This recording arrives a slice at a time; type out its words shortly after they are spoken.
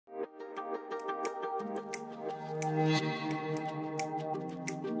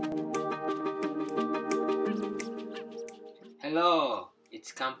Hello,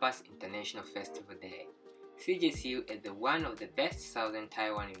 it's Campus International Festival Day. CJCU is one of the best Southern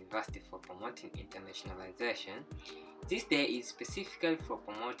Taiwan universities for promoting internationalization. This day is specifically for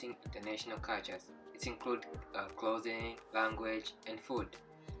promoting international cultures. It includes clothing, language, and food.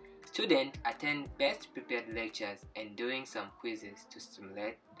 Students attend best prepared lectures and doing some quizzes to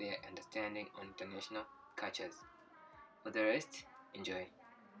stimulate their understanding on international cultures. For the rest, enjoy.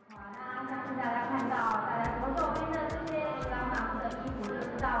 相信大家看到大家左手边的这些琳琅满目的衣服，就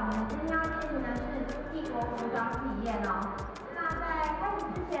知道我们今天要进行的是异国服装体验哦。那在开始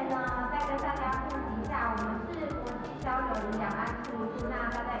之前呢，再跟大家复习一下，我们是国际交流与两岸事务处，那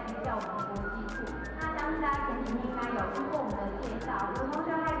大家也可以叫我们国际处。那相信大家前几天应该有听过我们的介绍，有同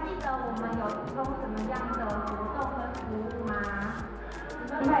学还记得我们有提供什么样的活动跟服务吗？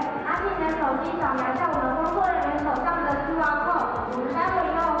对，拿起你的手机扫描一下我们工作人员手上的 QR code， 我们待会也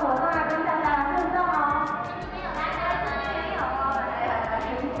有活动要跟大家互动哦。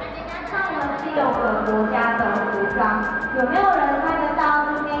那我们是6个国家的服装，有没有人看得到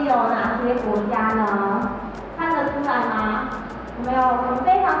这边有哪些国家呢？看得出来吗？我们有我们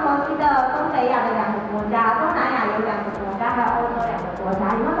非常熟悉的东北亚的2个国家，东南亚有2个国家，还有欧洲2个国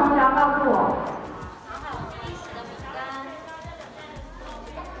家，有没有同学要告诉我？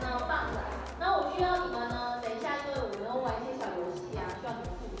需要你们呢，等一下，因为我们要玩一些小游戏啊，需要你们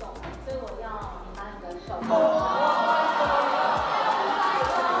互动，所以我要你把你的手。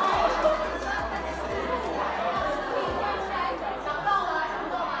想到了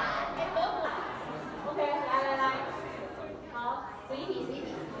，OK， 来，好，11题，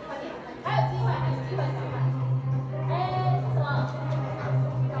快点，还有机会，赶快。哎，是什么？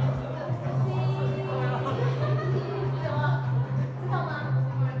知道吗？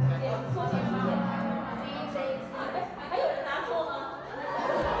缩写吗？还有人拿错吗？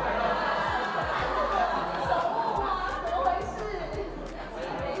手误吗？怎么回事？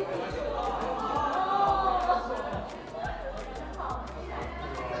好。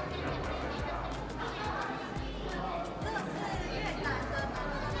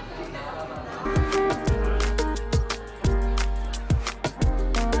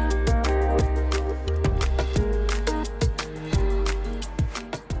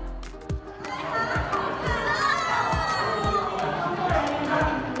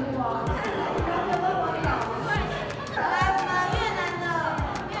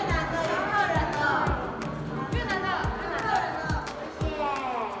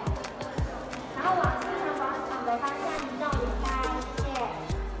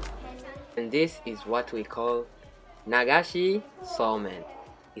And this is what we call Nagashi Somen.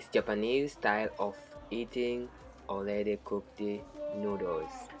 It's Japanese style of eating already cooked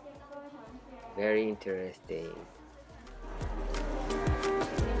noodles. Very interesting.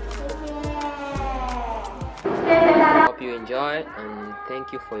 Hope you enjoy and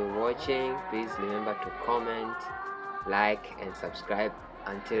thank you for watching. Please remember to comment, like and subscribe.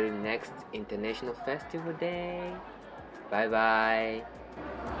 Until next International Festival Day. Bye bye.